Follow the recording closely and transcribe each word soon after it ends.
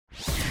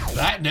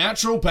That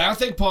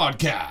Naturopathic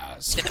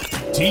Podcast.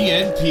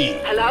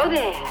 TNP. Hello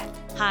there.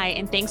 Hi,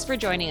 and thanks for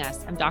joining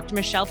us. I'm Dr.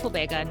 Michelle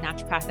Pobega,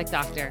 naturopathic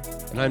doctor.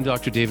 And I'm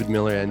Dr. David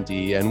Miller,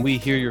 ND, and we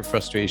hear your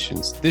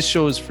frustrations. This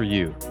show is for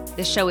you.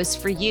 This show is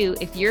for you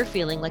if you're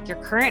feeling like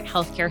your current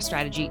healthcare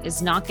strategy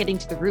is not getting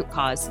to the root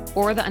cause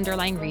or the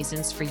underlying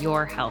reasons for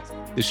your health.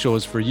 This show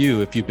is for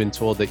you if you've been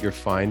told that you're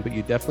fine, but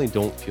you definitely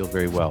don't feel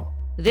very well.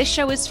 This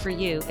show is for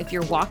you if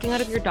you're walking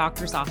out of your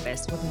doctor's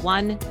office with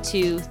 1,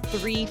 2,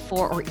 3,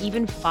 4, or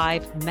even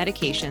 5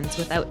 medications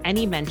without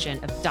any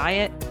mention of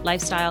diet,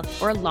 lifestyle,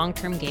 or a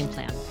long-term game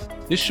plan.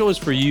 This show is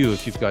for you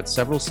if you've got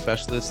several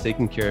specialists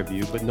taking care of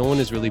you, but no one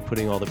is really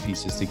putting all the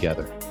pieces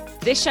together.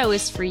 This show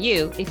is for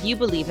you if you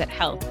believe that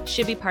health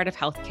should be part of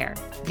healthcare.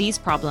 These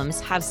problems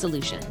have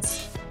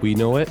solutions. We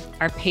know it.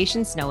 Our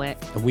patients know it.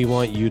 And we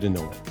want you to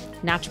know it.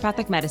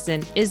 Naturopathic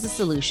medicine is the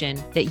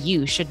solution that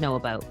you should know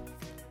about.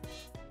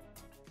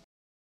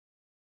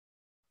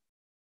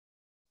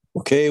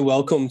 Okay,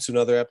 welcome to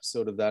another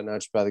episode of That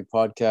Naturopathic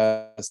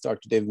Podcast.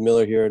 Dr. David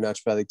Miller here,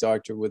 naturopathic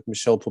doctor with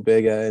Michelle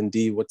Pobega,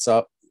 ND. What's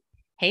up?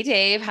 Hey,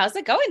 Dave. How's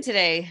it going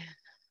today?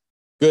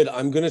 Good.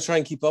 I'm going to try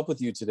and keep up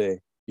with you today.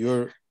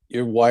 You're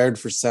wired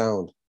for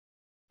sound.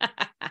 I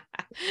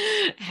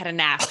had a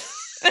nap.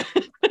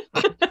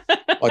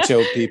 Watch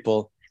out,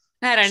 people.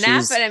 I had a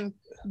nap and I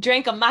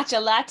drank a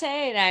matcha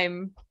latte and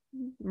I'm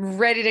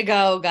ready to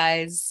go,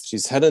 guys.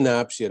 She's had a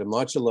nap. She had a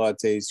matcha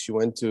latte. She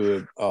went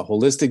to a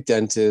holistic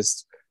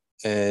dentist.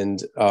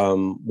 And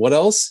what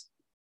else?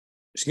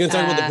 She's going to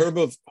talk about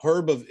the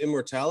herb of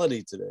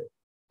immortality today.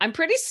 I'm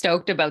pretty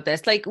stoked about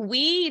this. Like,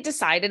 we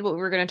decided what we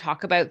were going to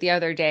talk about the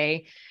other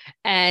day,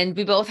 and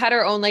we both had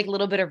our own like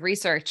little bit of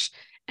research.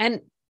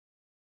 And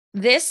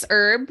this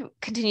herb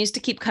continues to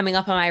keep coming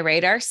up on my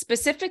radar,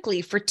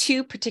 specifically for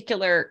 2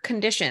 particular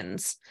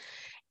conditions.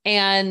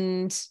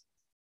 And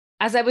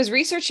as I was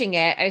researching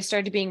it, I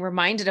started being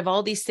reminded of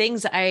all these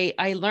things I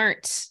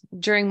learned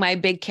during my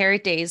big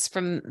carrot days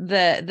from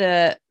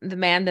the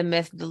man, the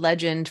myth, the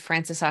legend,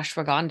 Francis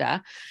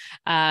Ashwagandha.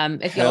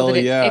 If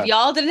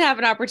y'all didn't have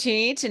an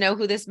opportunity to know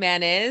who this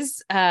man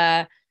is,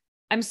 I'm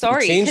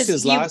sorry. He changed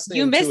his last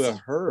name to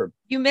a herb.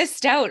 You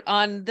missed out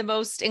on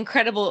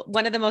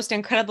one of the most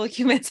incredible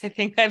humans I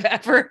think I've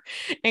ever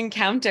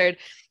encountered.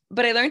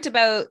 But I learned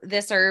about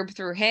this herb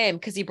through him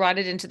because he brought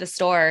it into the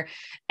store,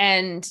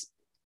 and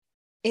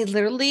it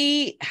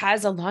literally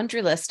has a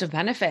laundry list of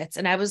benefits.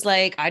 And I was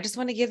like, I just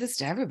want to give this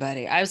to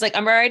everybody. I was like,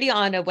 I'm already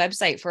on a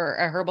website for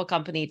a herbal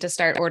company to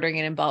start ordering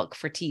it in bulk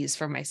for teas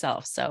for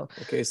myself. So,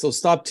 okay. So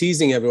stop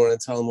teasing everyone and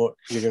tell them what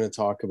you're going to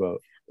talk about.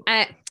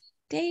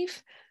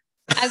 Dave,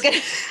 I'm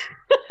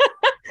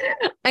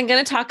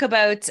going to talk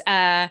about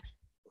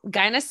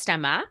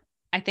Gymnema.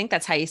 I think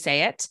that's how you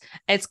say it.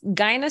 It's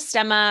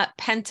Gymnema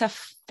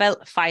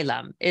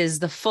pentaphyllum is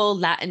the full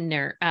Latin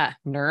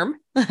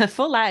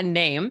full Latin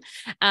name.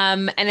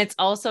 And it's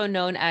also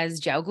known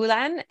as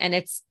Jiaogulan, and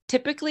it's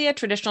typically a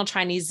traditional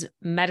Chinese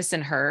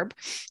medicine herb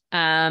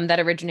that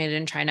originated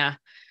in China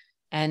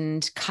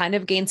and kind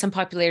of gained some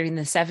popularity in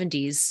the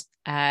 70s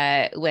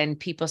when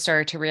people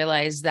started to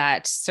realize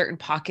that certain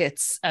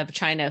pockets of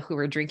China who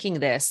were drinking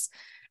this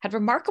had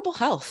remarkable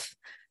health.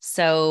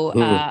 So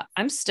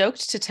I'm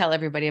stoked to tell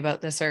everybody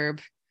about this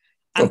herb.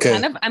 I'm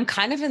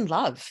kind of in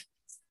love.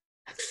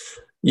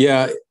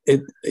 Yeah,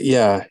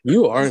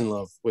 you are in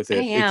love with it.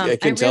 I am. I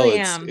can tell. Really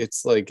am.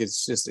 It's like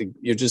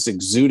you're just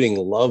exuding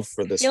love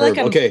for this herb.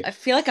 I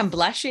feel like I'm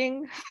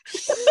blushing.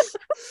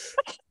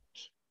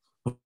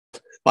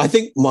 I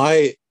think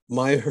my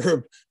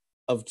herb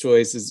of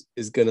choice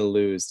is going to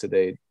lose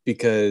today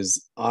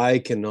because I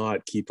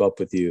cannot keep up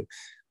with you.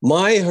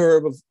 My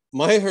herb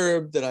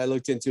that I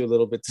looked into a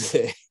little bit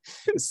today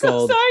is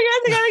called. Sorry,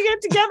 I think I gotta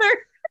get together.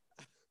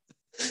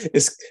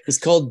 It's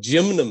called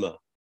Gymnema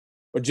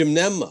or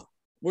Gymnema.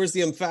 Where's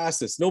the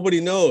emphasis? Nobody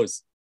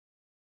knows.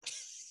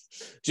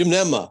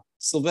 Gymnema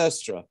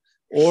sylvestra,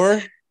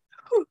 or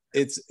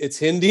its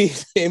Hindi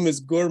name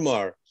is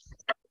Gurmar.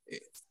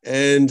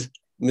 And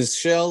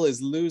Michelle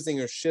is losing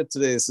her shit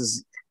today. This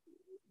is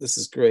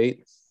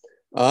great.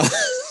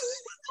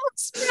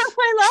 It's not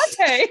my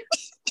latte.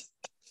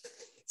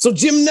 So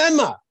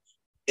Gymnema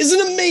is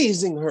an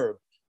amazing herb.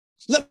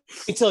 Let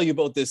me tell you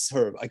about this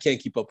herb. I can't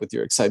keep up with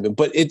your excitement,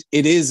 but it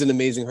is an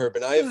amazing herb.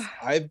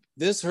 And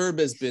this herb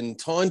has been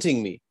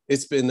taunting me.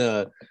 It's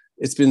been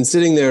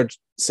sitting there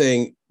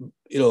saying,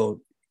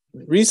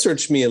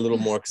 research me a little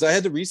more, because I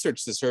had to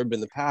research this herb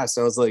in the past.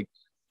 And I was like,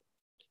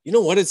 you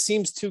know what? It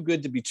seems too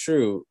good to be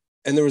true.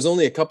 And there was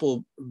only a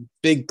couple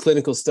big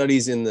clinical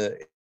studies in the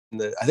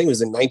I think it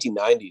was in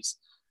 1990s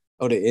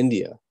out of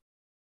India.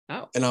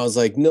 Oh. And I was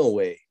like, no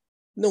way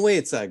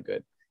it's that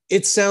good.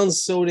 It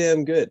sounds so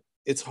damn good.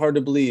 It's hard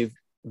to believe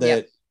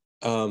that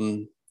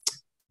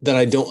that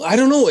I don't know. I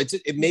don't know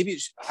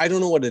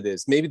what it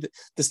is. Maybe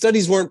the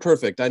studies weren't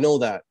perfect. I know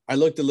that. I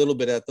looked a little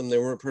bit at them. They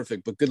weren't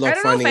perfect, but good luck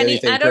finding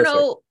anything perfect.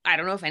 I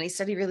don't know if any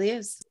study really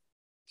is.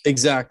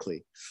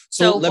 Exactly.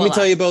 So let me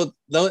tell you about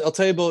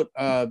Gurmar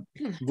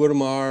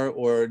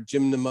or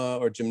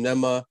Gymnema or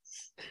Gymnema.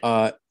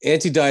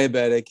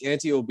 anti-diabetic,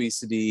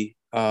 anti-obesity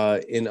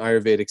in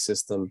Ayurvedic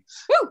system.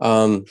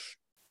 Woo!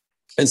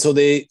 And so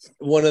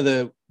one of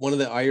the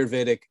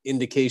Ayurvedic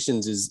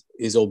indications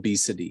is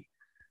obesity.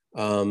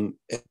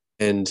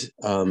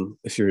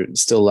 If you're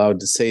still allowed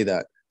to say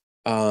that.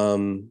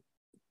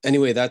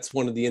 Anyway, that's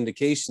one of the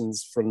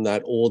indications from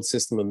that old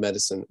system of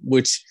medicine,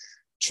 which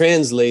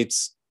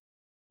translates,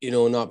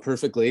 not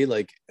perfectly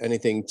like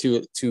anything,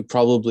 to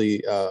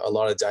probably a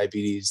lot of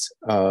diabetes,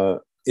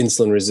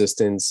 insulin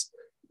resistance,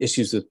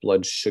 issues with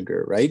blood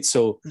sugar, right?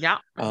 So Yeah.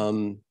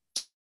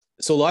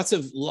 So lots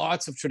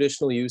of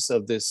traditional use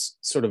of this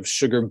sort of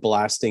sugar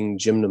blasting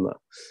Gymnema.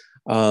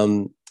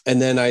 And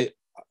they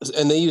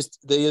use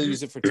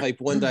it for type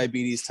 1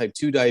 diabetes, type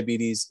 2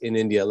 diabetes in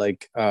India.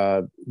 Like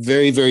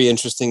very, very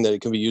interesting that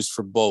it can be used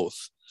for both.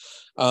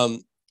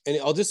 And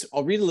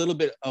I'll read a little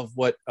bit of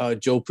what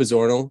Joe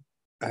Pizzorno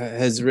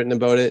has written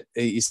about it.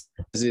 He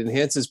says it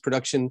enhances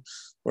production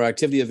or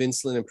activity of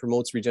insulin and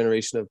promotes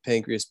regeneration of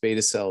pancreas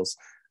beta cells.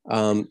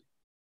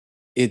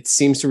 It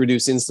seems to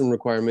reduce insulin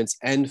requirements,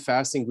 and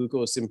fasting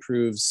glucose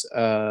improves,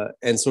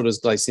 and so does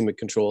glycemic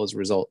control as a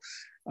result.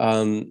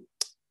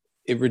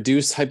 It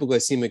reduced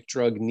hypoglycemic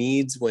drug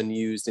needs when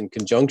used in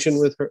conjunction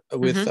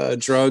with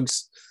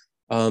drugs.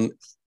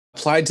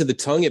 Applied to the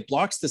tongue, it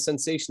blocks the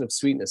sensation of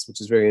sweetness, which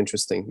is very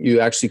interesting.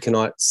 You actually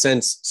cannot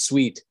sense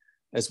sweet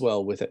as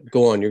well with it.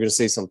 Go on, you're going to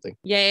say something.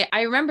 Yeah,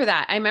 I remember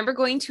that. I remember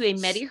going to a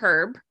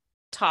MediHerb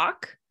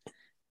talk,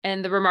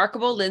 and the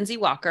remarkable Lindsay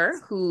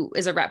Walker, who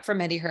is a rep for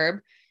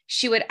MediHerb,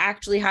 she would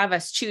actually have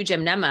us chew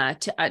Gymnema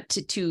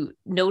to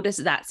notice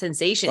that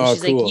sensation. Oh,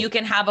 she's cool. like, you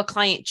can have a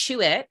client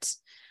chew it,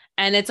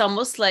 and it's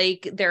almost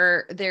like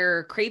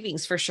their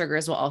cravings for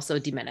sugars will also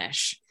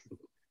diminish.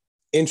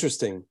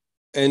 Interesting.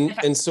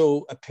 And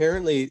so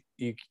apparently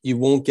you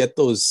won't get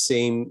those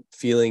same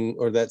feeling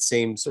or that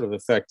same sort of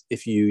effect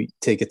if you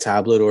take a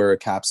tablet or a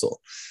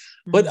capsule.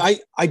 Mm-hmm. But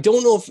I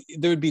don't know if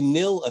there would be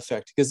nil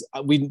effect, because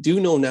we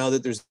do know now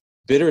that there's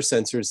bitter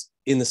sensors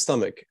in the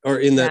stomach, or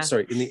in the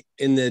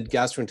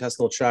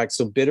gastrointestinal tract.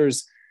 So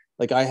bitters,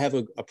 like I have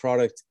a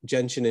product,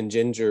 gentian and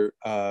ginger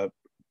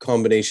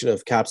combination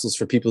of capsules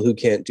for people who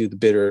can't do the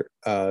bitter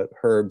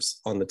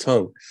herbs on the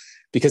tongue,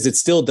 because it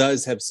still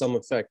does have some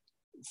effect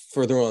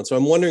further on. So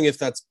I'm wondering if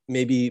that's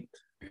maybe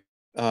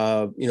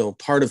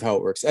part of how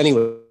it works.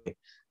 Anyway,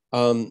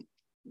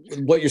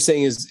 what you're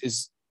saying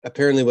is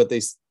apparently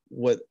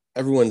what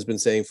everyone's been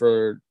saying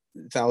for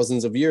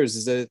thousands of years,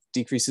 is that it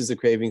decreases the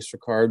cravings for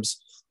carbs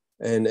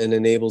and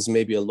enables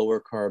maybe a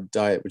lower carb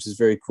diet, which is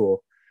very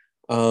cool.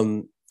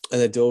 And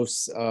the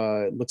dose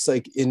looks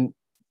like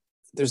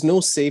there's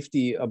no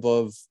safety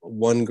above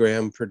 1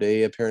 gram per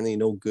day. Apparently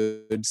no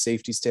good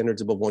safety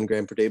standards above 1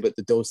 gram per day, but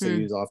the dose they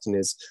use often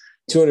is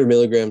 200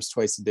 milligrams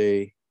twice a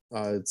day,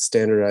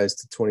 standardized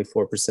to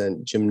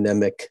 24%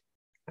 gymnemic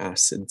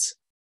acids.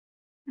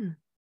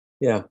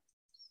 Yeah,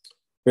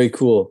 very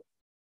cool.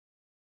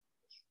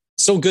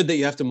 So good that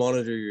you have to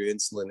monitor your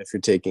insulin if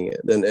you're taking it,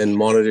 and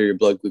monitor your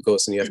blood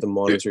glucose, and you have to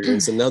monitor your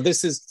insulin. Now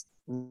this is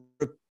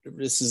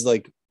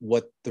like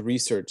what the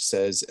research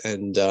says,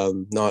 and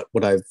not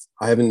what I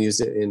haven't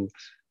used it in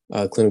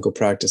clinical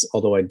practice,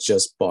 although I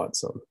just bought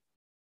some.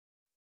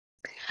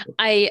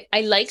 I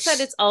like that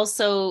it's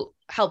also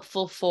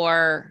helpful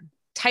for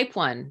type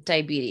 1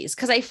 diabetes,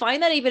 because I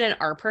find that even in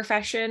our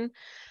profession,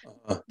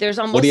 there's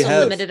almost a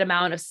limited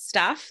amount of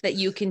stuff that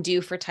you can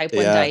do for type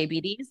 1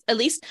 diabetes, at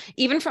least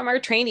even from our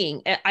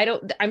training.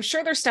 I'm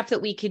sure there's stuff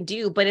that we can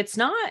do, but it's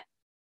not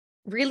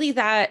really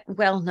that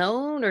well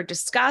known or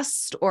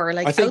discussed, or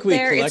like, I think we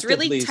collectively it's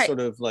really sort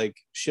of like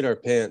shit our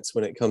pants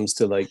when it comes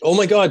to like, oh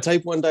my God,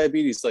 type 1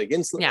 diabetes, like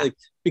insulin, like,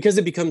 because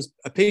it becomes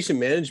a patient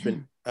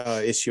management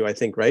issue, I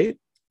think, right?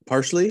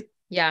 Partially.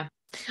 Yeah.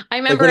 I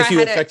remember like, what if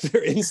you affect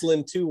their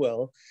insulin too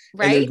well,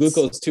 right? And their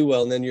glucose too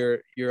well, and then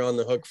you're on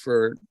the hook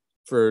for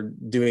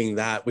doing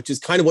that, which is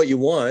kind of what you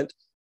want.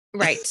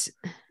 Right.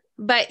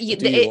 But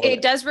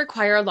it does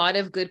require a lot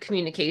of good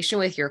communication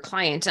with your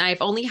client. And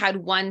I've only had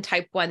one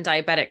type 1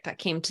 diabetic that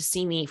came to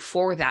see me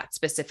for that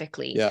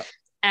specifically. Yeah.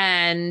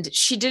 And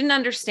she didn't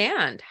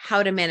understand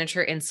how to manage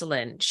her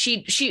insulin.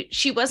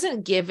 She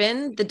wasn't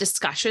given the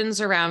discussions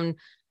around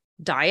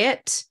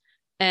diet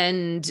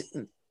and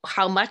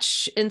how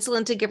much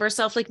insulin to give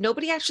herself. Like,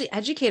 nobody actually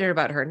educated her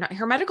about her.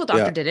 Her medical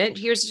doctor didn't.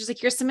 Here's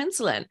some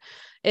insulin.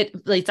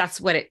 It, like,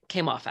 that's what it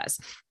came off as.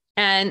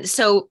 And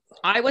so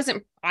I was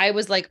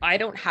like, I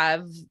don't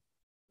have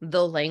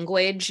the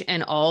language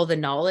and all the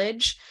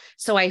knowledge.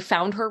 So I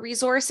found her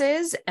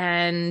resources,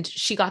 and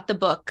she got the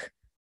book,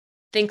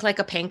 Think Like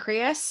a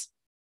Pancreas.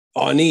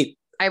 Oh, neat.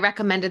 I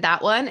recommended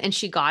that one, and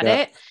she got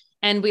it.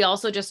 And we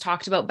also just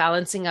talked about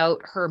balancing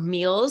out her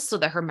meals so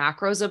that her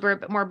macros are a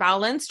bit more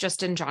balanced,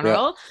 just in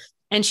general. Yeah.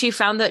 And she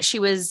found that she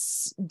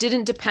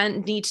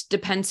didn't need to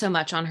depend so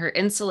much on her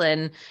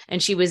insulin,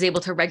 and she was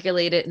able to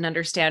regulate it and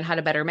understand how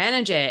to better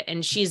manage it.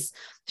 And she's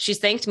she's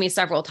thanked me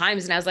several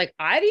times. And I was like,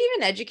 I didn't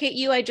even educate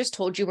you. I just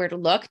told you where to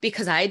look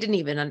because I didn't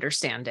even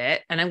understand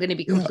it. And I'm going to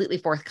be completely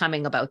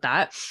forthcoming about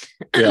that.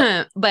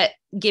 Yeah. But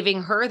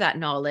giving her that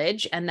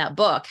knowledge and that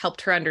book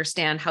helped her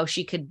understand how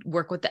she could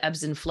work with the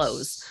ebbs and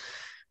flows.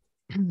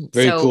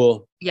 Very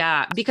cool.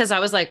 Yeah. Because I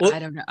was like, Well,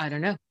 I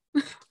don't know.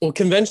 Well,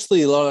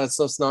 conventionally, a lot of that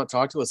stuff's not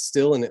talked to us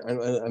still.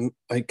 And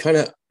I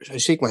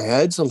shake my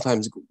head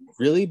sometimes,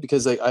 really,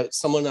 because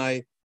someone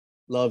I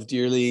love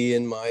dearly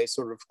in my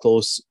sort of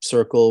close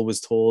circle was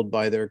told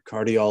by their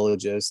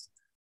cardiologist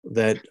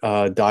that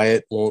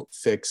diet won't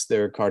fix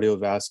their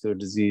cardiovascular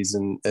disease,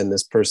 and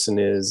this person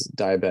is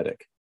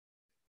diabetic.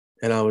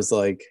 And I was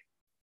like,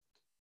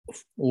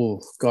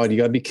 oh God, you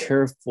got to be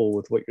careful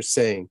with what you're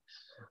saying.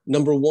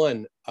 Number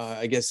one,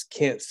 I guess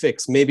can't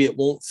fix. Maybe it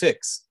won't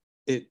fix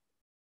it,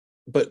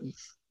 but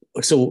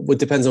so it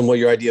depends on what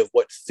your idea of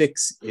what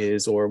fix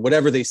is, or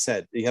whatever they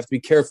said. You have to be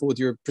careful with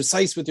your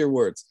precise with your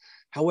words.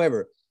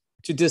 However,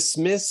 to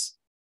dismiss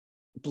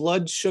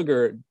blood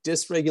sugar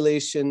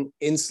dysregulation,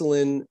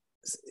 insulin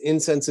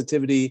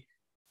insensitivity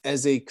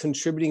as a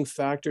contributing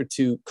factor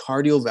to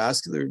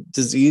cardiovascular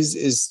disease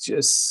is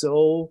just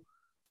so,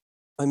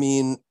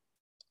 it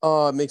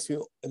makes me,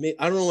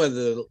 I don't know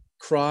whether to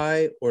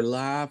cry or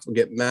laugh or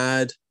get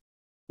mad,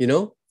 you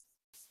know?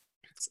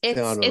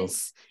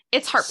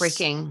 It's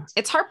heartbreaking.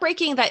 It's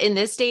heartbreaking that in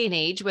this day and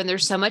age, when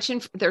there's so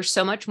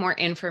much more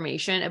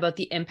information about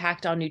the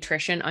impact on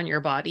nutrition on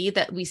your body,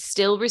 that we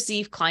still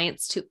receive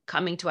clients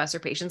coming to us or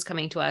patients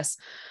coming to us,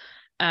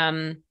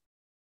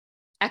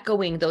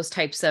 echoing those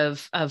types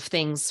of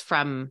things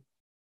from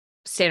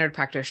standard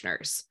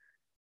practitioners,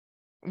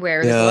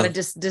 where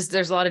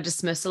there's a lot of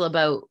dismissal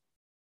about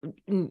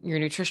your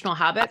nutritional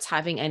habits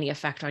having any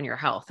effect on your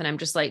health. And I'm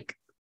just like,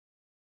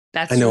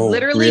 that's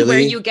literally really? Where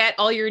you get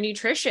all your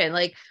nutrition.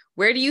 Like,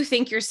 where do you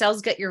think your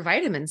cells get your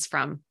vitamins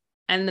from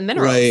and the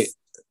minerals? Right.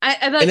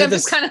 I'm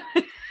just kind of.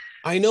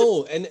 I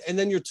know. And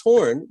then you're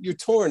torn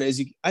as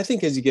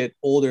you get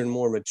older and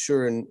more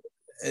mature.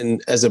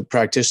 And as a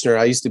practitioner,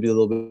 I used to be a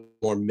little bit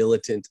more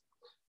militant,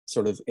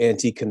 sort of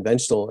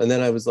anti-conventional. And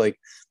then I was like,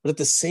 but at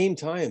the same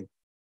time,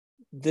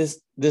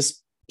 this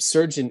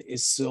surgeon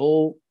is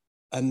so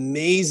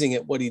amazing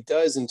at what he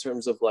does in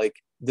terms of like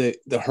the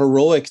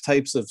heroic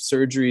types of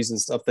surgeries and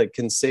stuff that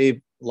can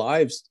save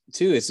lives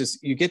too. It's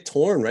just, you get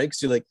torn, right?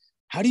 Because you're like,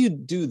 how do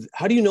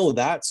you know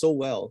that so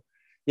well,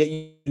 yet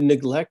you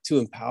neglect to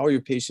empower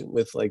your patient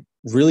with like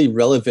really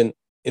relevant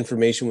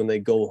information when they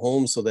go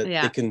home, so that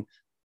they can,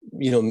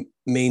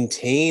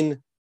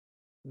 maintain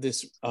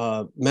this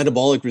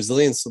metabolic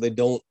resilience, so they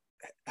don't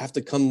have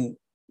to come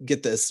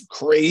get this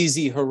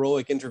crazy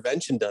heroic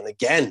intervention done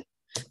again.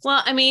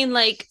 Well,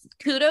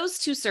 kudos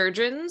to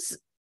surgeons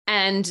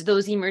and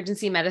those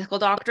emergency medical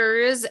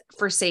doctors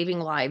for saving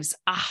lives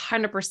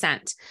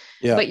 100%.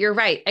 Yeah. But you're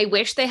right. I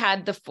wish they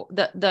had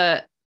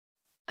the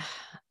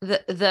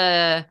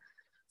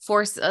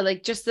force,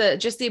 like just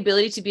the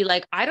ability to be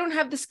like, I don't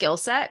have the skill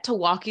set to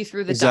walk you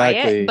through the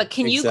diet, but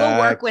can you go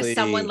work with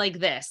someone like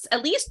this?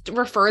 At least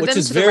refer them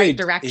to the right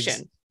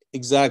direction.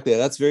 Exactly.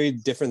 That's very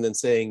different than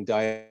saying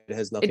diet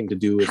has nothing to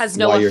do with has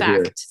no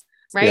effect,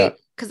 right?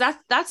 Because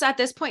that's at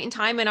this point in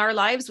time in our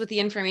lives with the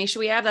information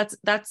we have,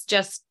 that's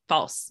just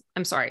false.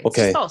 I'm sorry. It's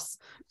just false.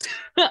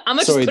 I'm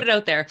gonna just put it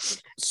out there.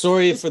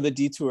 Sorry for the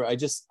detour.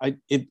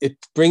 It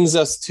brings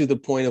us to the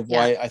point of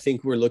why I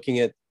think we're looking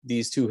at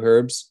these two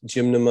herbs,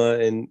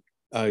 Gymnema and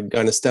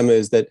Gynostema,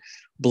 is that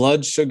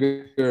blood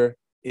sugar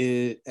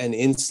and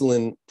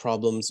insulin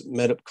problems,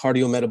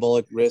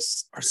 cardiometabolic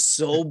risks are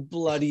so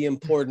bloody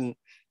important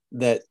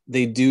that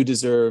they do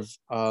deserve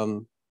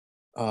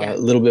a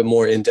little bit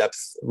more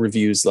in-depth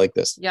reviews like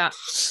this. Yeah.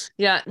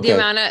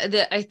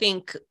 The I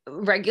think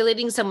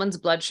regulating someone's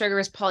blood sugar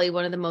is probably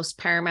one of the most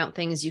paramount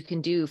things you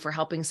can do for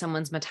helping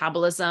someone's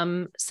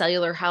metabolism,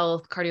 cellular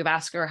health,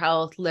 cardiovascular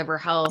health, liver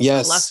health,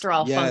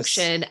 cholesterol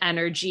function,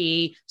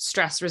 energy,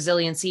 stress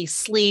resiliency,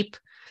 sleep.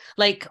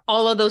 Like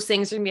all of those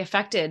things are going to be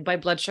affected by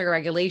blood sugar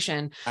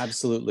regulation.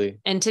 Absolutely.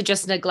 And to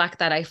just neglect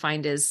that, I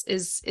find is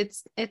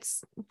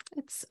it's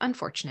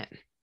unfortunate.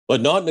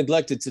 But not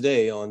neglected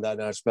today on that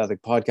naturopathic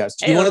podcast.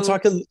 Do you want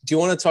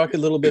to talk a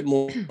little bit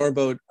more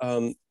about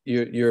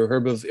your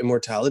herb of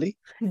immortality?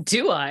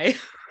 Do I?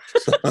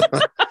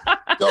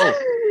 Go.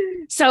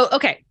 So,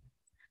 okay.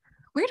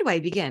 Where do I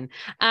begin?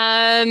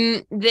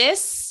 Maybe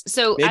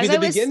the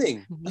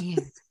beginning.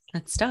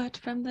 Let's start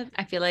from the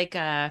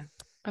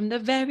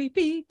very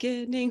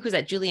beginning. Who's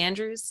that? Julie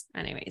Andrews?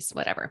 Anyways,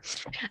 whatever.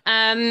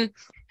 I'm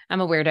a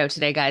weirdo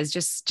today, guys.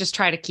 Just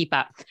try to keep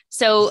up.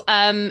 So,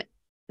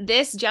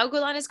 this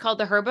Jiaogulan is called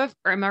the herb of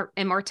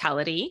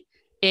immortality.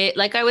 It,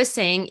 like I was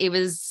saying, it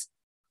was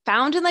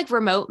found in like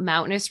remote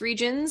mountainous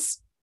regions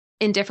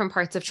in different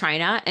parts of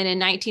China. And in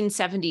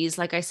 1970s,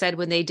 like I said,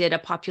 when they did a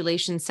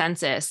population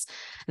census,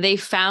 they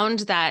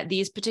found that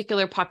these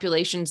particular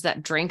populations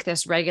that drank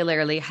this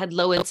regularly had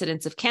low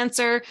incidence of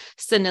cancer,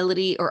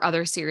 senility, or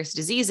other serious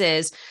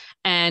diseases,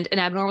 and an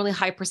abnormally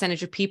high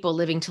percentage of people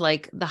living to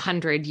like the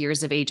 100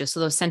 years of age. So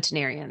those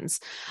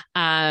centenarians.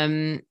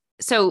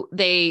 so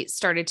they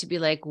started to be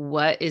like,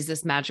 what is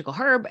this magical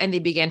herb? And they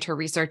began to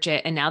research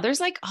it. And now there's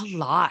like a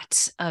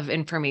lot of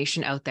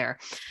information out there.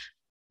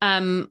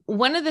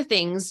 One of the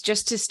things,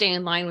 just to stay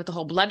in line with the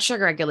whole blood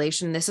sugar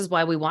regulation, this is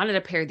why we wanted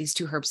to pair these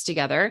two herbs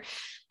together,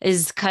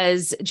 is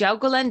because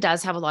Jiaogulan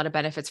does have a lot of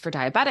benefits for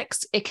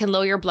diabetics. It can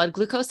lower your blood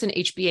glucose and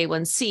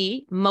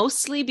HbA1c,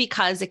 mostly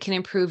because it can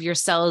improve your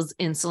cell's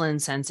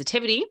insulin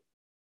sensitivity.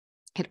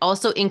 It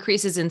also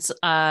increases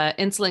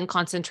insulin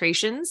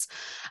concentrations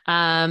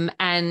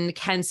and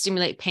can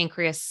stimulate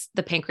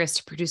the pancreas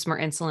to produce more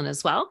insulin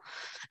as well.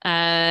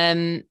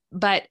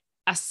 But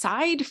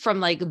aside from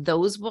like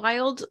those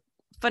wild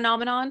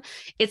phenomenon,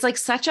 it's like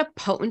such a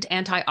potent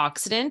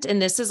antioxidant.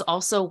 And this is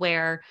also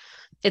where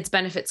its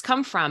benefits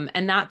come from.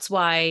 And that's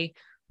why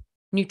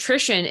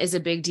nutrition is a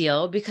big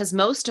deal, because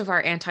most of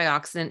our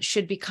antioxidants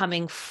should be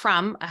coming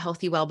from a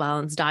healthy,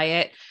 well-balanced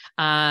diet.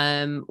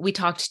 We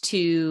talked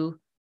to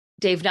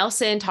Dave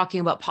Nelson talking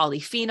about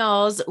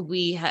polyphenols.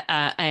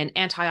 And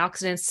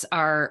antioxidants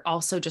are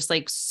also just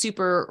like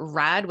super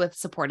rad with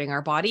supporting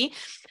our body.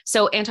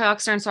 So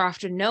antioxidants are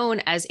often known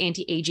as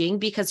anti-aging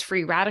because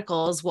free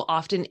radicals will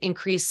often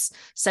increase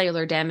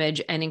cellular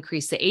damage and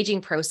increase the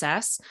aging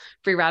process.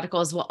 Free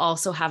radicals will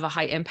also have a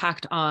high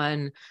impact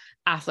on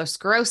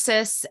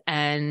atherosclerosis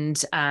and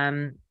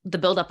the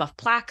buildup of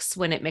plaques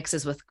when it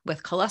mixes with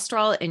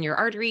cholesterol in your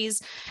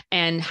arteries.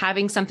 And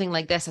having something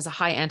like this as a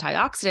high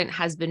antioxidant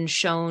has been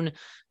shown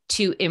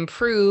to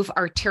improve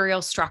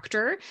arterial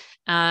structure.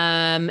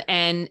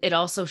 And it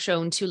also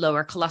shown to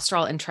lower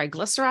cholesterol and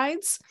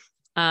triglycerides.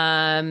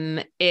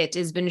 It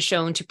has been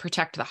shown to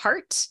protect the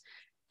heart.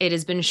 It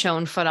has been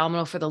shown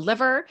phenomenal for the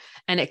liver,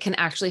 and it can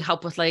actually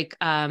help with like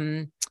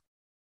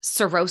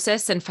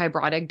cirrhosis and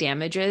fibrotic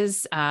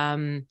damages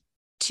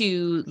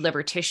to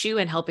liver tissue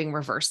and helping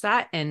reverse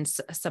that and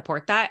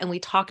support that. And we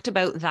talked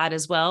about that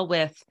as well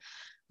with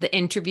the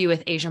interview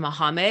with Asia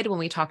Mohammed when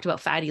we talked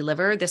about fatty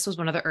liver. This was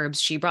one of the herbs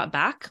she brought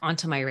back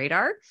onto my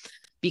radar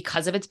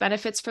because of its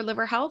benefits for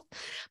liver health.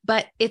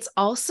 But it's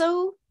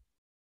also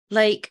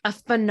like a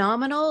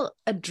phenomenal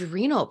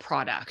adrenal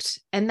product.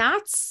 And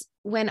that's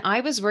when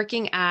I was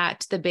working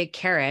at the Big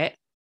Carrot,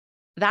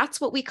 that's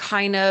what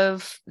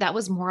that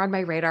was more on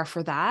my radar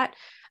for that.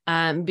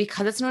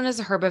 Because it's known as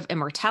a herb of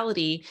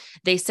immortality.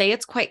 They say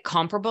it's quite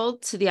comparable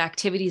to the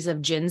activities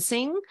of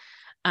ginseng.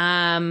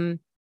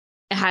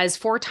 It has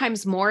 4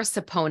 times more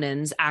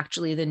saponins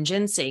actually than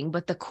ginseng.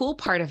 But the cool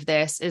part of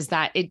this is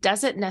that it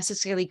doesn't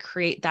necessarily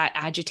create that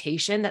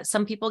agitation that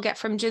some people get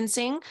from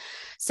ginseng.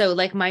 So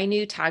like my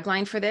new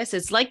tagline for this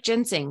is like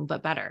ginseng,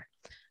 but better.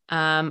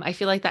 I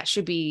feel like that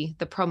should be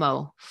the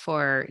promo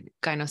for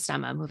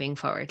Gymnema moving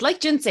forward.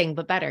 Like ginseng,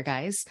 but better,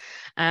 guys.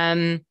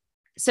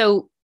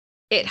 So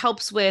it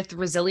helps with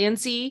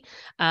resiliency.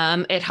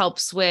 It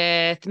helps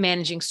with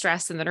managing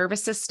stress in the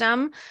nervous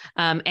system,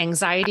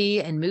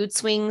 anxiety and mood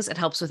swings. It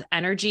helps with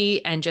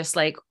energy and just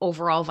like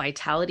overall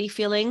vitality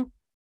feeling.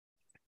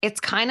 It's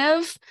kind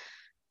of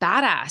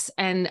badass.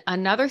 And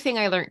another thing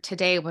I learned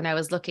today when I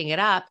was looking it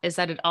up is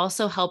that it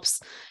also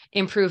helps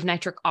improve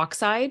nitric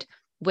oxide,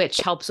 which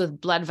helps with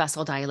blood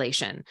vessel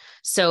dilation.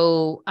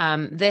 So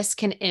this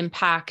can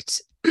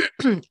impact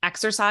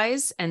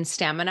exercise and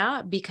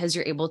stamina because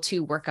you're able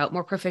to work out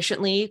more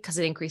proficiently because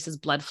it increases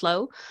blood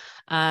flow.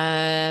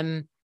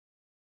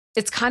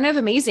 It's kind of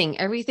amazing.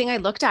 Everything I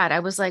looked at, I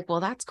was like, well,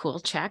 that's cool.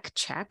 Check,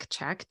 check,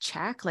 check,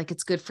 check. Like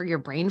it's good for your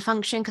brain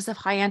function because of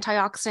high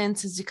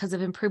antioxidants, is because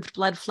of improved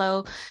blood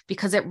flow,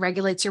 because it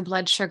regulates your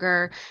blood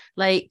sugar.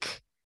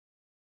 Like,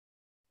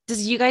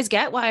 does you guys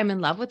get why I'm in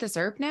love with this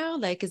herb now?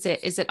 Like, is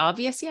it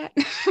obvious yet?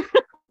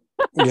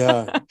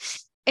 Yeah.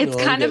 It's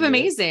kind of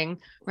amazing,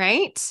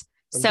 right?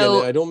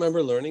 I don't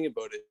remember learning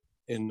about it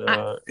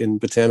in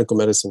botanical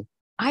medicine.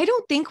 I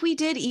don't think we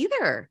did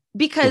either,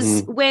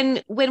 because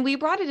when we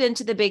brought it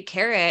into the Big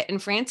Carrot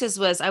and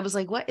I was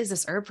like, what is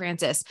this herb,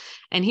 Francis?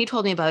 And he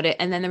told me about it.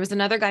 And then there was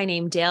another guy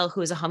named Dale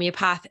who is a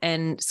homeopath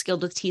and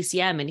skilled with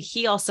TCM. And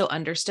he also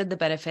understood the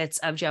benefits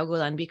of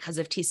Jiaogulan because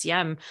of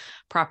TCM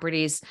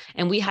properties.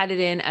 And we had it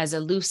in as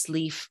a loose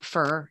leaf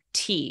for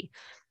tea.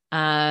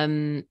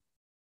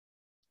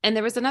 And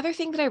there was another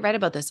thing that I read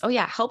about this. Oh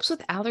yeah, it helps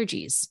with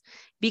allergies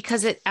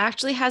because it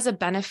actually has a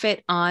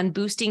benefit on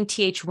boosting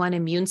Th1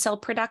 immune cell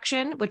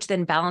production, which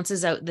then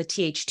balances out the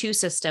Th2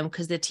 system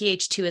because the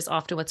Th2 is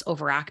often what's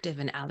overactive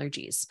in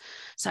allergies.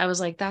 So I was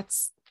like,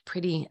 that's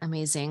pretty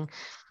amazing.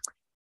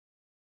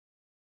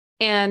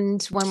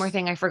 And one more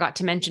thing I forgot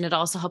to mention, it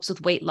also helps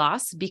with weight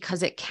loss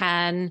because it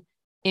can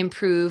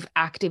improve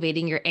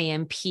activating your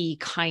AMP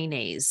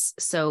kinase.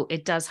 So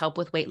it does help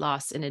with weight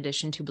loss in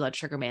addition to blood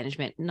sugar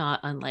management, not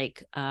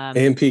unlike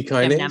AMP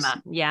kinase.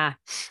 Gymnema. Yeah.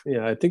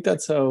 Yeah, I think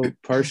that's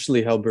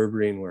partially how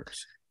berberine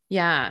works.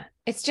 Yeah.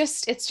 It's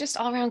just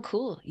all around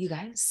cool, you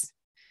guys.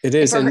 It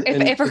is.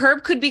 If a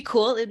herb could be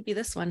cool, it'd be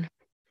this one.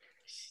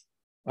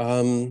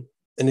 And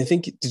I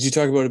think, did you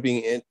talk about it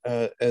being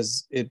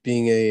as it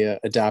being a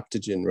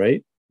adaptogen,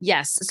 right?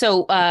 Yes.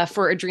 So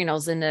for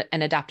adrenals and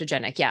an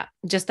adaptogenic. Yeah.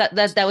 Just that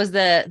was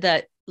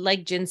the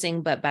like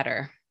ginseng, but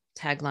better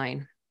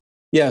tagline.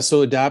 Yeah.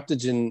 So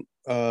adaptogen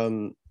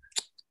kind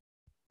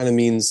of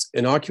means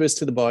innocuous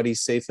to the body,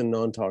 safe and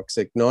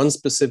non-toxic,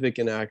 non-specific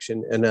in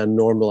action, and a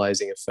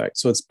normalizing effect.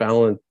 So it's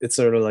balanced. It's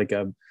sort of like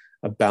a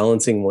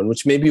balancing one,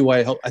 which may be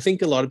why I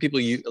think a lot of people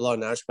use, a lot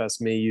of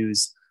naturopaths may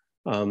use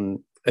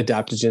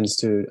adaptogens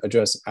to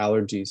address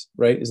allergies,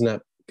 right? Isn't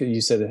that, you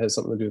said it has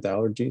something to do with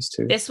allergies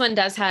too? This one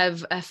does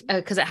have,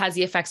 because it has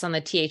the effects on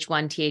the Th1,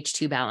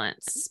 Th2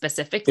 balance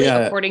specifically,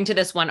 according to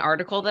this one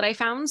article that I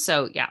found.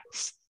 So yeah,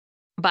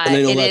 but and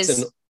I know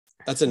it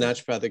that's a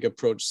naturopathic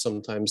approach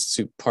sometimes.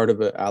 To part of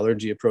an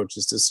allergy approach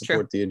is to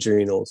support the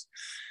adrenals.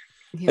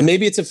 Yeah. And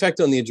maybe its effect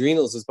on the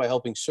adrenals is by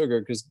helping sugar,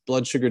 because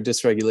blood sugar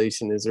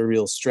dysregulation is a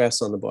real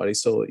stress on the body.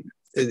 So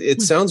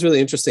it sounds really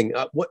interesting.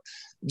 What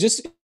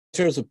just in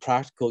terms of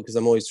practical, because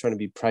I'm always trying to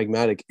be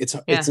pragmatic, it's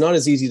not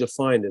as easy to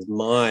find as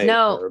my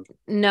herb.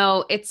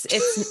 No,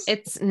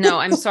 it's no,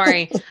 I'm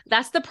sorry.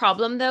 That's the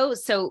problem though.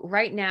 So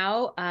right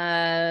now,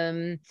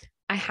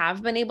 I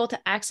have been able to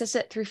access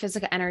it through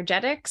Physica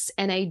Energetics.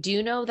 And I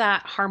do know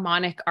that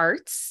Harmonic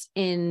Arts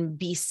in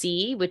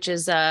BC, which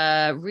is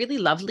a really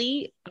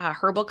lovely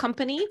herbal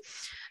company,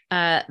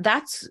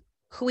 that's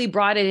who we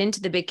brought it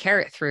into the Big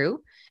Carrot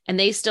through, and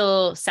they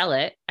still sell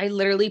it. I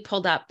literally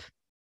pulled up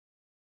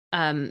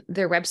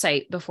their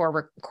website before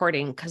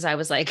recording, because I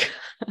was like,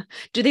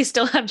 do they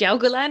still have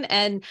Jiaogulan,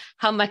 and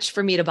how much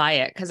for me to buy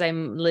it? Because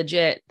I'm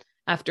legit,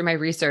 after my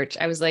research,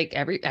 I was like,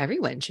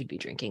 everyone should be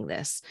drinking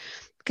this.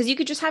 Because you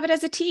could just have it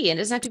as a tea, and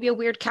it doesn't have to be a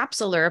weird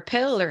capsule or a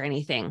pill or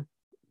anything.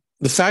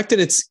 The fact that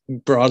it's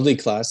broadly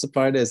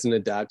classified as an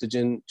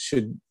adaptogen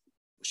should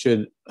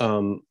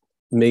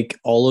make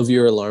all of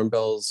your alarm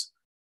bells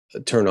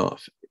turn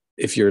off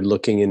if you're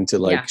looking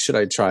into should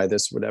I try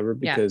this, whatever,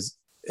 because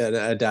an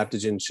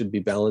adaptogen should be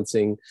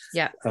balancing,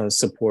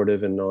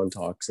 supportive and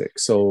non-toxic.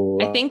 So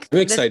I think I'm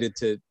excited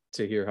to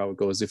hear how it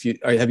goes. If you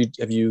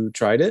have you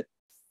tried it?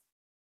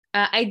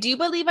 I do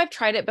believe I've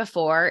tried it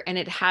before, and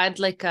it had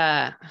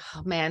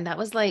that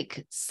was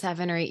like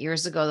 7 or 8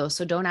 years ago though.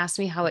 So don't ask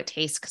me how it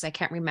tastes, because I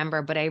can't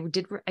remember, but I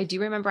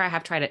do remember I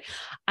have tried it.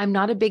 I'm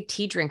not a big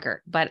tea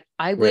drinker, but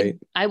I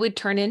would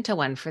turn into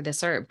one for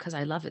this herb because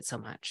I love it so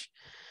much.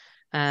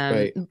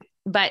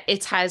 But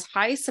it has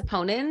high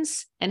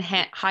saponins and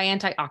high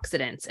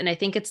antioxidants. And I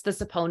think it's the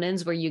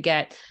saponins where you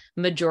get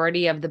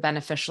majority of the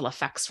beneficial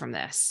effects from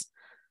this.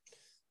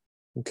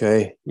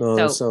 Okay. No,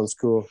 that sounds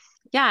cool.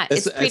 Yeah.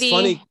 It's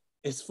pretty.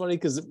 It's funny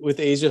because with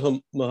Asia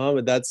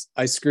Muhammad,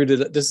 I screwed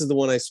it up. This is the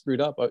one I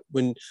screwed up.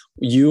 When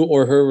you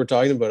or her were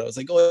talking about it, I was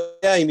like, oh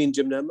yeah, you mean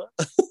Gymnema?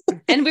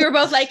 And we were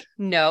both like,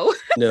 no.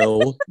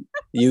 No,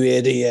 you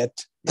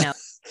idiot. No.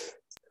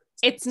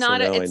 It's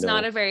not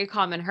not a very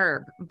common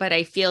herb, but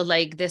I feel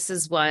like this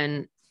is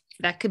one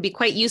that could be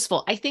quite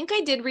useful. I think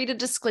I did read a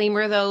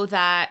disclaimer though,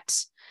 that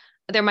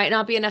there might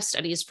not be enough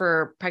studies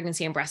for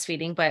pregnancy and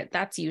breastfeeding, but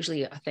that's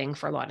usually a thing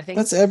for a lot of things.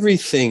 That's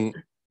everything.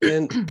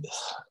 And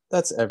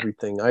that's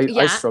everything.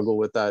 I struggle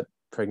with that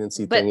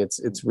pregnancy thing.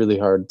 It's really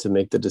hard to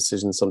make the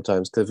decision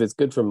sometimes, because if it's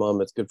good for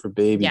mom, it's good for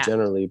baby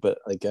generally, but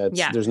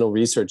there's no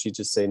research. You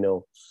just say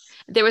no.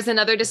 There was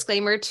another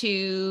disclaimer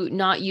to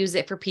not use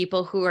it for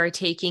people who are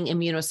taking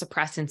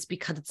immunosuppressants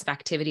because it's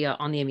activity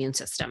on the immune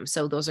system.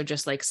 So those are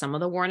just like some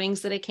of the warnings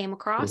that I came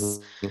across.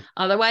 Mm-hmm.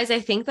 Otherwise, I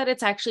think that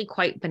it's actually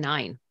quite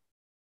benign.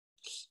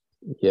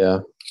 Yeah.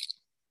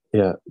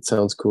 Yeah. It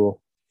sounds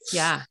cool.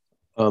 Yeah.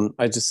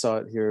 I just saw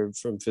it here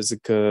from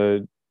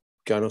Physica,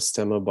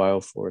 Gymnema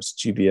Bioforce,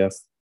 GBF.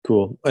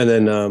 Cool. And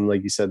then,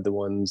 like you said, the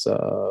ones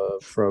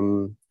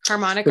from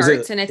Harmonic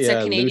Arts, and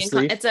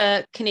it's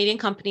a Canadian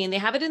company, and they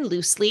have it in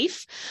loose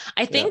leaf.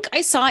 I think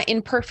I saw it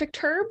in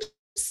Perfect Herbs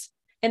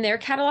in their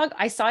catalog.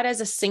 I saw it as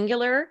a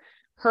singular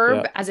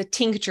herb, as a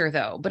tincture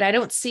though, but I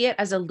don't see it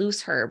as a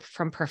loose herb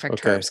from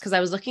Perfect Herbs, because I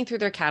was looking through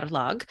their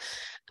catalog.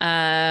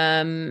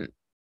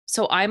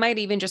 So I might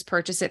even just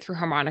purchase it through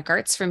Harmonic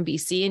Arts from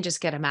BC and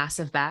just get a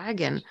massive bag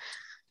and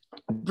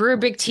brew a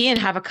big tea and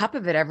have a cup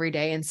of it every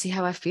day and see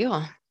how I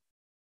feel.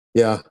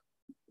 Yeah.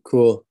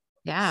 Cool.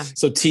 Yeah.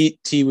 So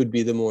tea would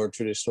be the more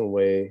traditional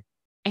way.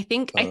 I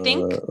think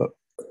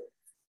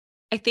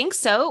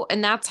so.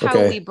 And that's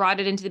how we brought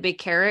it into the Big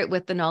Carrot,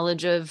 with the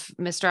knowledge of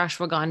Mr.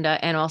 Ashwagandha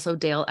and also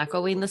Dale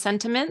echoing the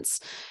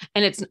sentiments.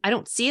 And I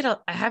don't see it.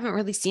 I haven't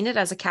really seen it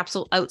as a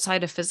capsule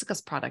outside of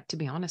Physica's product, to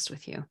be honest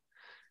with you.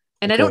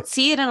 And I don't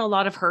see it in a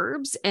lot of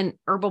herbs and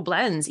herbal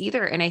blends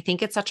either. And I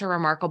think it's such a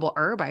remarkable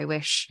herb. I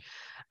wish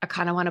I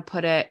kind of want to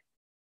put it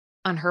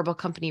on Herbal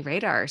Company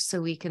radar so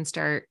we can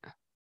start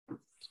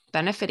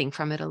benefiting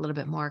from it a little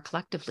bit more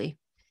collectively.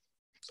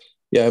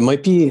 Yeah, it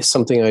might be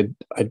something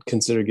I'd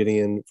consider getting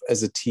in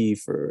as a tea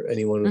for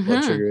anyone with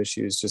blood sugar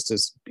issues,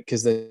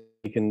 because then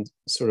you can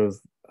sort of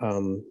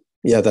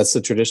that's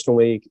the traditional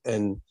way,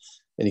 and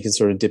you can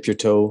sort of dip your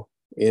toe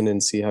in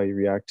and see how you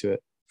react to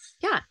it.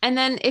 Yeah. And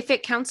then if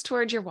it counts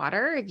towards your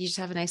water, you just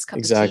have a nice cup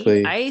of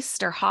tea,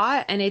 iced or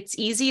hot, and it's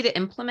easy to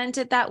implement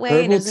it that way.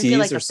 Herbal and it doesn't feel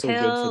like a so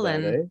pill. Good for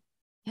that, and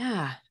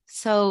yeah.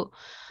 So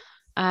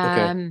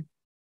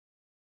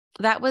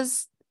that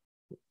was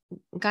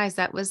guys,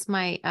 that was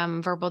my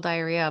verbal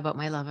diarrhea about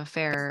my love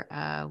affair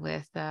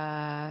with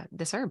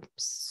this herb.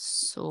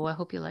 So I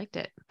hope you liked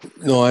it.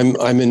 No,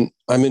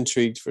 I'm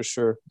intrigued for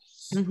sure.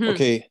 Mhm.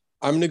 Okay,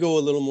 I'm gonna go a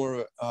little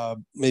more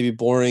maybe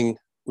boring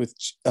with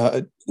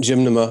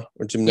Gymnema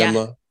or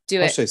Gymnema. Do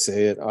How it. should I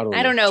say it?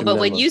 I don't know, but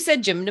when Gymnema. you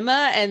said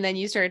Gymnema and then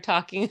you started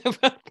talking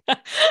about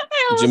that,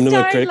 I almost Gymnema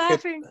died cricket.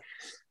 laughing.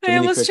 I Jiminy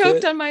almost cricket.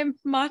 choked on my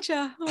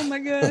matcha. Oh my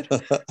God.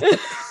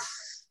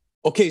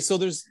 Okay, so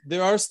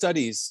there are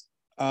studies,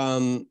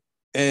 and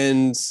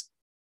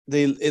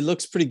it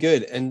looks pretty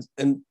good, and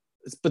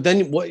but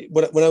then what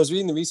when I was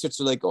reading the research,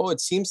 they're like, oh, it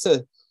seems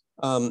to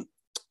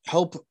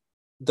help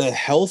the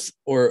health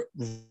or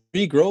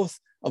regrowth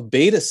of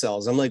beta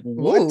cells. I'm like,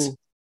 what? Ooh.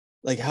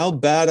 Like, how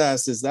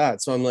badass is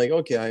that? So I'm like,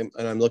 okay,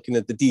 I'm looking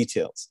at the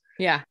details.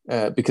 Yeah.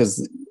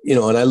 Because,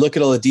 and I look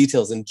at all the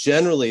details, and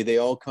generally they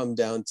all come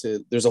down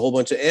to, there's a whole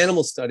bunch of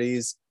animal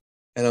studies,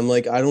 and I'm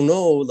like, I don't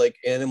know, like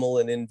animal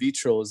and in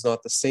vitro is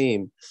not the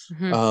same.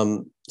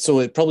 Mhm. So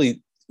it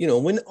probably,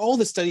 when all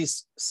the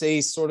studies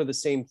say sort of the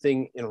same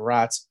thing in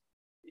rats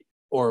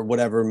or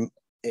whatever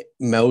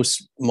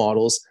mouse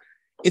models,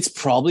 it's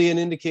probably an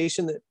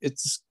indication that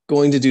it's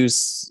going to do,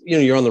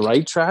 you're on the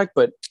right track,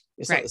 but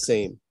it's not the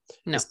same.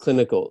 No. It's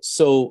clinical.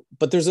 So,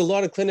 but there's a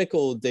lot of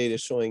clinical data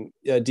showing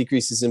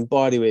decreases in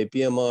body weight,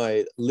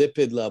 BMI,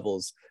 lipid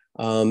levels,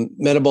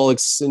 metabolic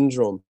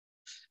syndrome.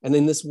 And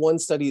in this one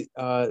study,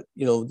 there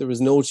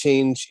was no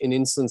change in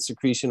insulin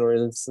secretion or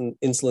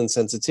insulin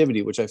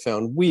sensitivity, which I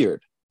found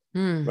weird,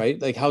 right?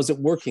 Like, how's it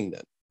working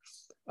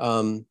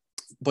then?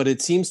 But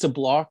it seems to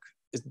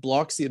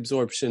blocks the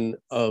absorption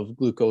of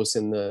glucose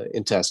in the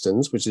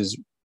intestines, which is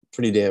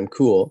pretty damn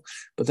cool.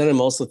 But then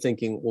I'm also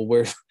thinking, well,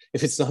 where,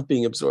 if it's not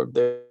being absorbed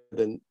there,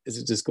 then is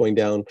it just going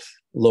down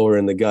lower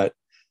in the gut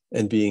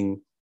and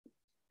being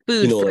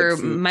food for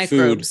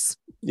microbes?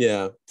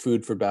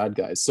 Food for bad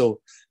guys. So,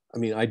 I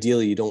mean,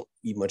 ideally, you don't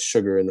eat much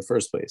sugar in the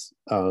first place,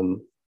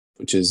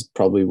 which is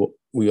probably what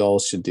we all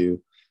should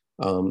do.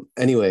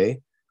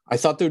 Anyway, I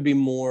thought there would be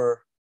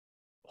more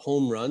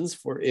home runs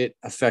for it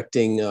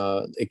affecting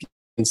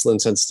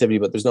insulin sensitivity,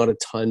 but there's not a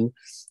ton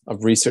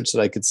of research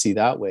that I could see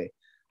that way.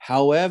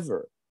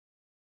 However,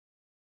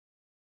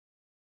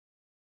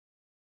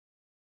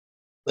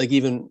 like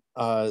even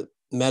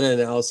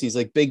meta-analyses,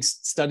 like big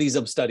studies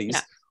of studies,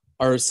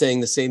 are saying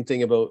the same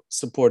thing about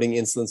supporting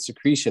insulin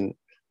secretion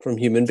from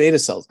human beta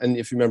cells. And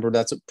if you remember,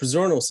 that's what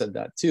Pizzorno said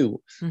that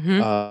too.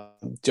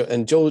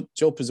 And Joe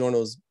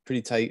Pizzorno's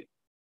pretty tight,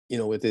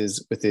 with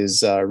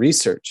his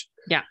research.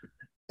 Yeah.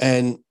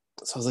 And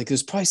so I was like,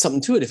 there's probably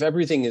something to it. If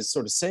everything is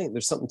sort of saying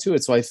there's something to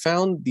it. So I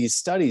found these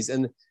studies,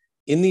 and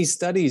in these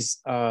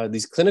studies,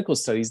 these clinical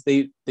studies,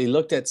 they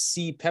looked at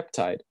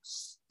C-peptide.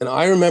 And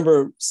I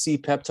remember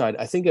C-peptide,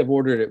 I think I've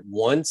ordered it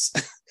once,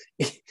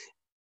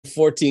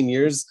 14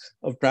 years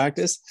of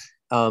practice.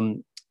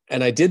 And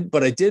I did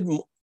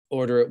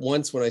order it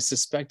once when I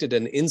suspected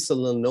an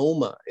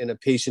insulinoma in a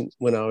patient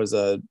when I was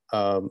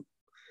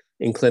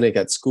in clinic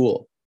at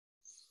school.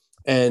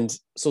 And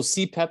so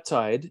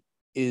C-peptide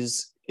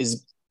is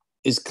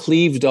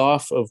cleaved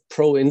off of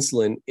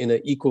proinsulin in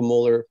an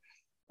equimolar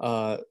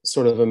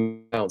sort of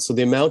amount. So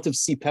the amount of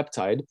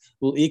C-peptide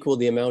will equal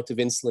the amount of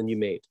insulin you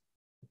made.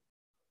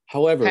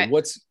 However,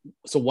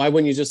 so why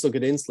wouldn't you just look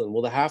at insulin?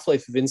 Well, the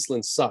half-life of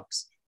insulin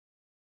sucks.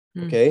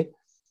 Okay.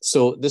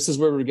 So this is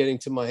where we're getting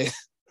to my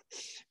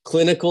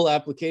clinical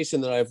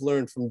application that I've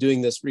learned from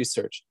doing this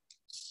research.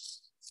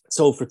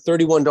 So for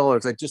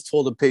 $31, I just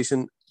told a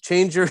patient,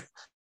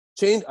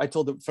 I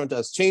told the front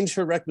desk, change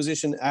her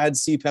requisition, add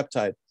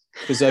C-peptide,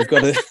 because I've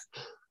got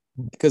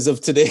because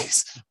of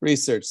today's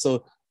research.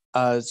 So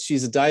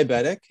she's a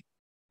diabetic.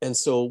 And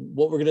so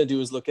what we're going to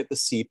do is look at the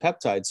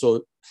C-peptide.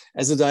 So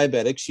as a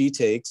diabetic, she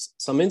takes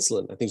some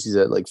insulin. I think she's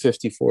at like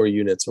 54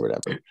 units or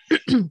whatever.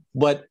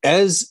 But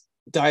as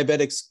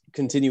diabetics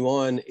continue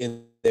on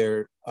in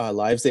their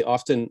lives,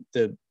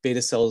 the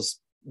beta cells,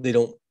 they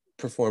don't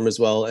perform as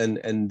well.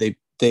 And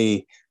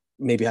they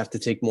maybe have to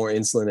take more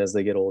insulin as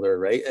they get older,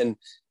 right?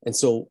 And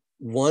so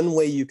one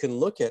way you can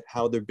look at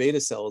how their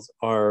beta cells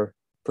are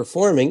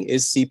performing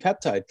is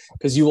C-peptide,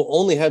 because you will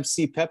only have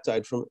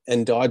C-peptide from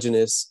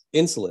endogenous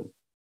insulin.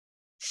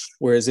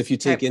 Whereas if you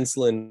take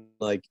insulin,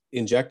 like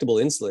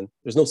injectable insulin,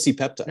 there's no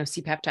C-peptide. No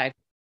C-peptide.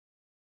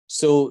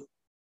 So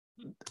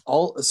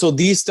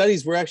these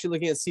studies were actually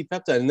looking at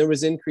C-peptide, and there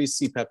was increased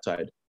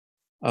C-peptide,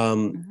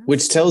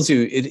 which tells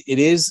you it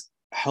is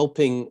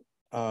helping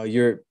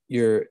your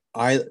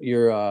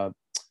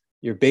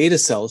beta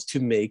cells to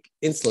make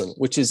insulin,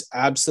 which is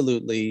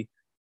absolutely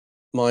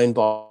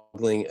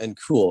mind-boggling and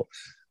cool.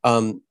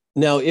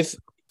 Now, if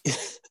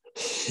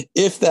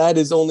that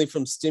is only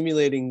from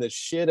stimulating the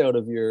shit out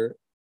of your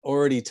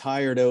already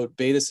tired out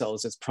beta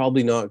cells, it's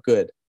probably not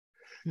good.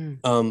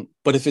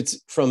 But if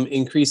it's from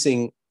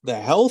increasing the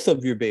health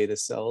of your beta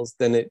cells,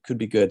 then it could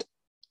be good.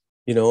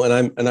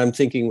 And I'm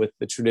thinking with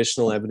the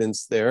traditional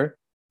evidence there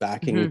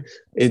backing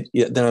it,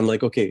 then I'm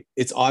like, okay,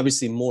 it's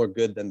obviously more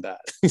good than bad.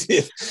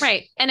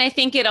 Right. And I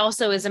think it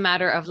also is a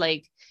matter of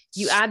like,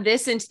 you add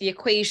this into the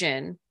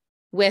equation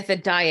with a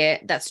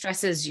diet that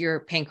stresses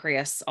your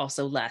pancreas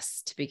also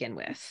less to begin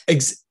with.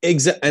 And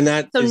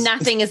that so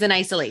nothing is in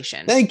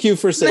isolation. Thank you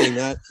for saying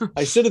that.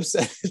 I should have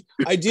said,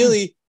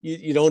 ideally,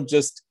 you don't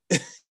just...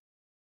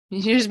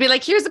 You just be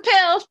like, here's a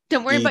pill.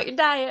 Don't worry about your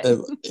diet.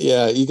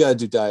 Yeah, you got to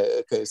do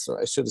diet. Okay, so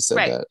I should have said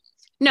that.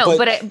 No,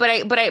 but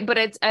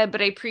I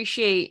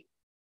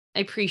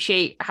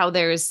appreciate how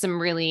there is some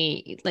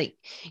really, like,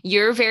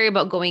 you're very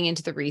about going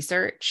into the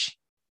research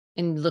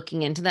and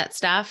looking into that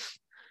stuff.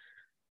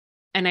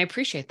 And I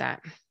appreciate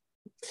that.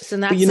 So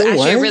that's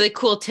actually a really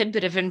cool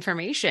tidbit of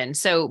information.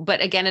 So,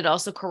 but again, it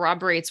also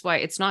corroborates why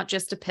it's not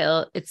just a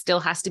pill. It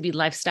still has to be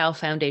lifestyle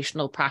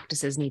foundational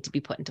practices need to be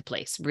put into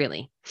place,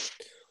 really.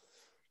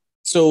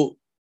 So,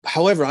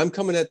 however, I'm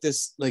coming at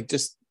this like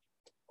just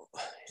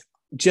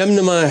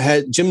Gymnema.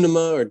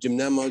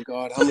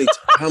 God, how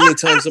many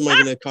times am I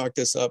going to cock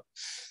this up?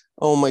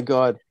 Oh my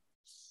God.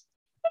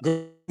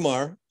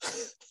 Gurmar.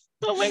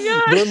 Oh my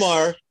God.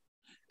 Gurmar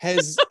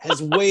has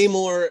way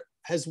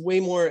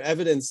more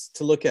evidence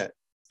to look at.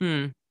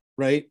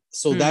 Right.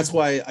 So that's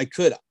why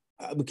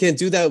we can't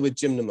do that with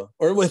Gymnema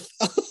or with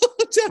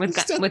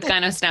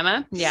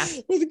Gynostema. Yeah.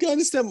 With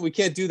Gynostema, we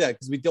can't do that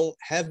because we don't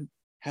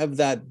have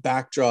that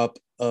backdrop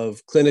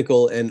of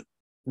clinical and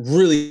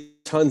really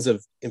tons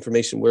of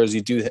information, whereas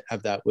you do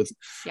have that with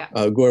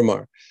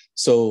Gurmar.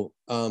 So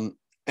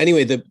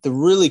anyway, the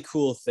really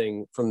cool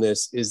thing from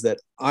this is that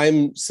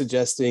I'm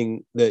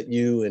suggesting that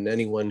you and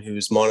anyone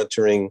who's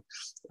monitoring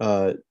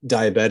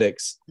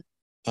diabetics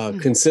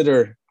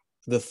consider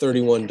the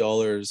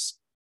 $31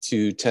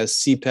 to test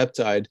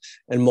C-peptide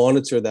and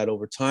monitor that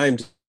over time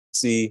to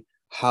see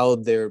how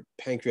their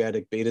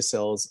pancreatic beta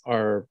cells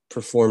are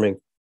performing.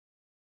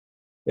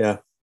 Yeah.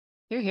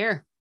 You're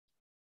here.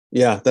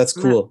 Yeah, that's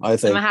cool. I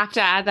think I'm gonna have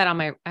to add that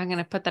I'm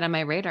gonna put that on my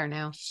radar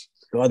now.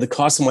 God, the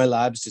cost of my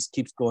labs just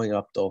keeps going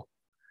up though.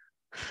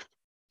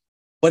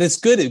 But it's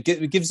good.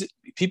 It gives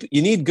people,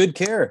 you need good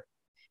care.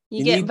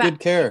 You need good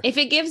care. If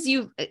it gives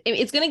you,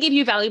 it's going to give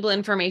you valuable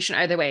information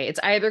either way. It's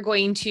either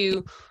going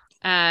to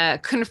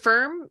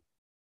confirm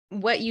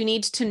what you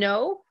need to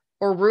know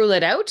or rule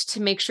it out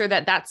to make sure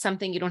that that's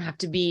something you don't have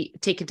to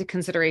take into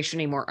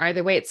consideration anymore.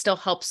 Either way, it still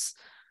helps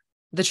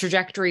the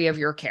trajectory of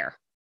your care.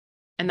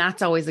 And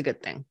that's always a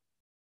good thing.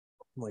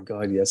 Oh my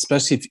God, yeah.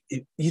 Especially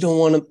if you don't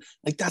want to,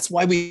 like, that's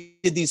why we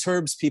did these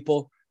herbs,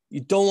 people. You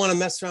don't want to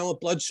mess around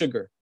with blood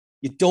sugar.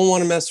 You don't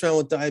want to mess around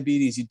with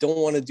diabetes. You don't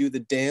want to do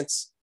the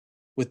dance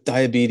with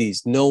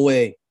diabetes. No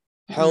way.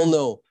 Hell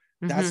no.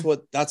 That's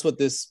what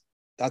this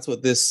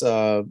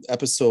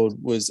episode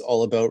was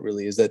all about,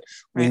 really, is that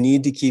we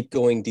need to keep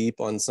going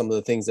deep on some of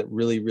the things that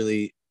really,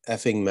 really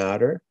effing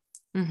matter.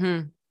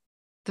 The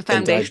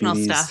foundational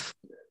stuff.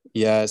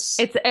 Yes.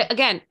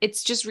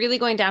 It's just really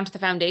going down to the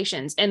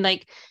foundations. And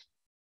like,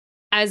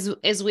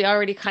 as we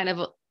already kind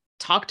of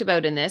talked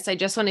about in this, I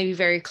just want to be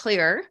very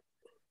clear.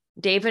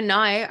 Dave and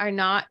I are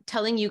not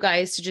telling you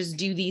guys to just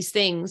do these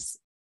things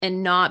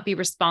and not be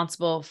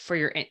responsible for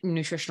your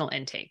nutritional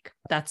intake.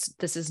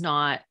 This is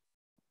not,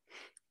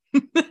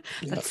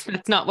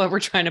 that's not what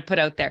we're trying to put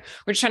out there.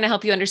 We're just trying to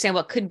help you understand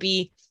what could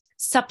be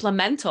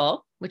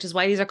supplemental, which is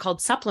why these are called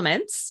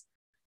supplements,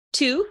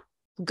 to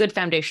good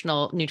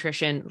foundational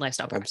nutrition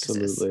lifestyle practices.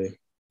 Absolutely.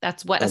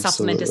 That's what a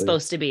supplement is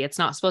supposed to be. It's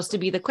not supposed to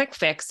be the quick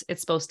fix.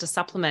 It's supposed to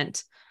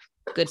supplement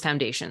good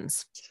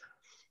foundations.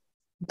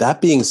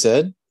 That being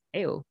said,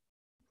 Ew.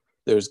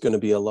 There's going to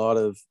be a lot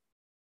of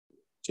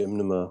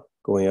Gymnema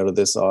going out of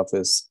this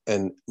office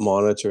and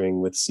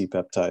monitoring with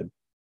C-peptide.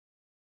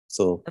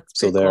 So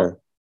there.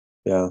 Cool.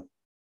 Yeah.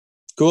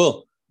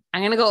 Cool.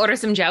 I'm going to go order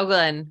some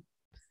Jiaogulan.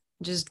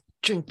 Just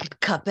drink a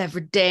cup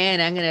every day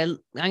and I'm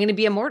going to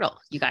be immortal,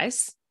 you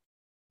guys.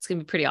 It's going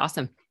to be pretty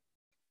awesome.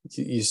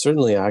 You're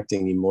certainly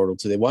acting immortal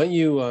today. Why don't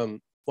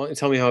you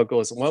tell me how it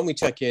goes? Why don't we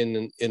check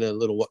in a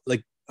little while?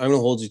 Like, I'm going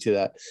to hold you to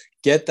that.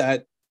 Get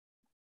that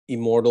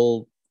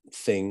immortal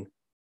thing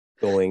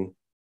going.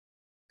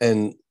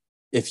 And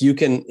if you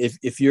can,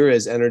 if you're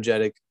as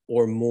energetic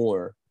or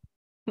more,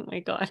 oh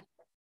my God,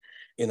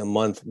 in a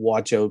month,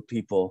 watch out,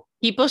 people.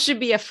 People should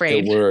be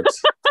afraid. It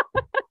works.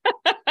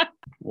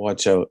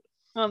 Watch out.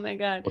 Oh my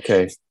God.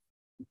 Okay.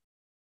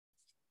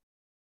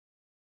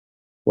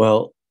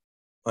 Well,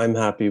 I'm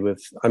happy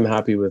with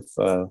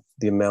the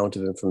amount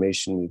of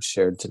information we've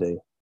shared today,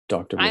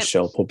 Dr.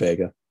 Michelle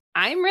Pobega.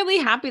 I'm really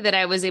happy that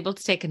I was able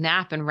to take a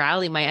nap and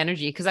rally my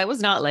energy, because I was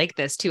not like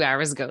this 2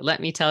 hours ago.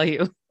 Let me tell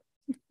you,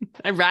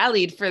 I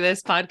rallied for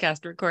this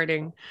podcast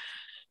recording.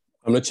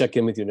 I'm going to check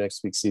in with you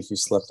next week, see if you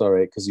slept all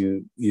right. Cause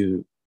you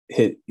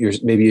hit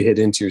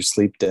into your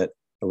sleep debt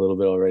a little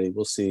bit already.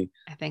 We'll see.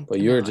 I think,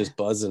 but you're just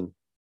buzzing.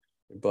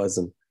 You're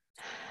buzzing.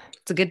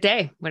 It's a good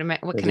day. What can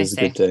I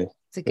say?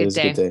 It's a good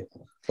day.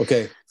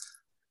 Okay.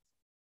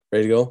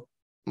 Ready to go?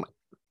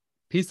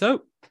 Peace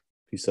out.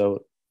 Peace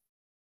out.